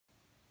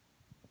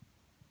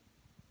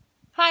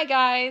Hi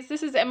guys,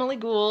 this is Emily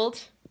Gould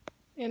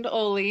and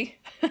Oli.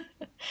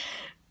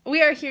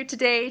 We are here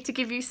today to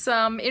give you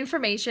some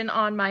information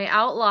on my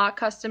Outlaw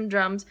Custom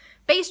Drums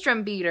bass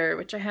drum beater,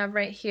 which I have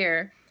right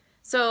here.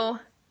 So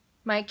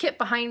my kit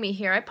behind me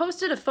here, I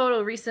posted a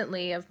photo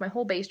recently of my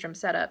whole bass drum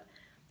setup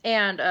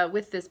and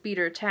with this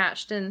beater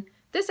attached, and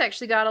this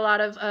actually got a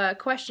lot of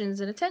questions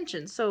and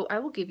attention, so I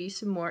will give you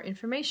some more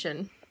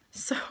information.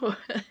 So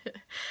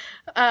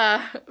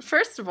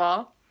first of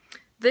all,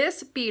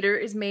 this beater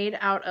is made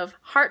out of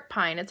heart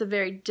pine. It's a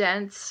very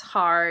dense,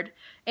 hard,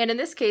 and in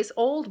this case,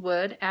 old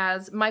wood,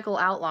 as Michael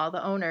Outlaw,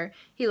 the owner,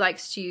 he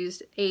likes to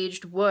use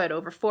aged wood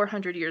over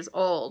 400 years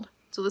old.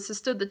 So this has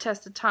stood the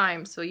test of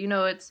time, so you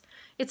know it's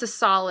a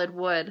solid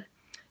wood.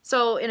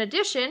 So in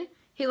addition,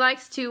 he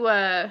likes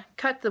to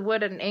cut the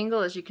wood at an angle,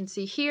 as you can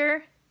see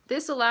here.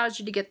 This allows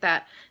you to get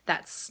that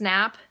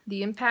snap,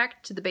 the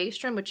impact to the bass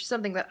drum, which is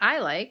something that I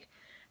like.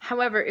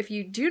 However, if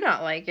you do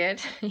not like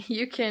it,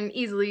 you can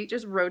easily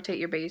just rotate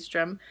your bass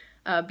drum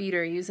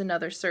beater, use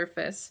another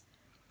surface.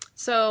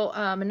 So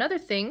another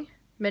thing,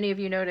 many of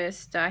you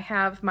noticed, I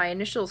have my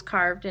initials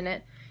carved in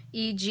it,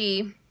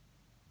 EG.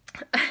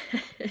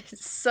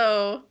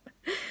 So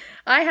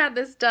I had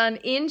this done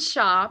in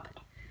shop.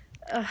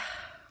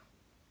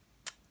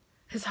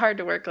 It's hard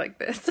to work like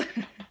this.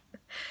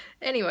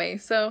 Anyway,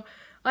 so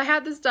I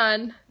had this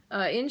done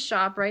in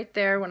shop right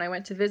there when I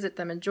went to visit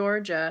them in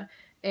Georgia.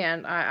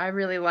 And I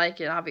really like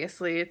it.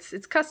 Obviously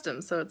it's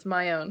custom, so it's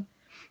my own.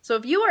 So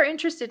if you are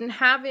interested in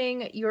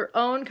having your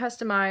own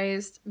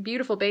customized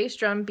beautiful bass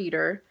drum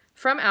beater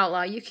from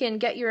Outlaw, you can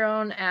get your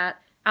own at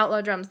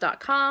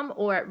outlawdrums.com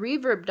or at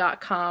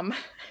reverb.com.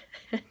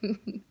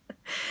 And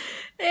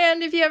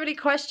if you have any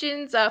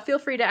questions, feel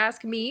free to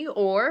ask me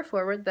or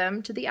forward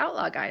them to the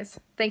Outlaw guys.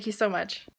 Thank you so much.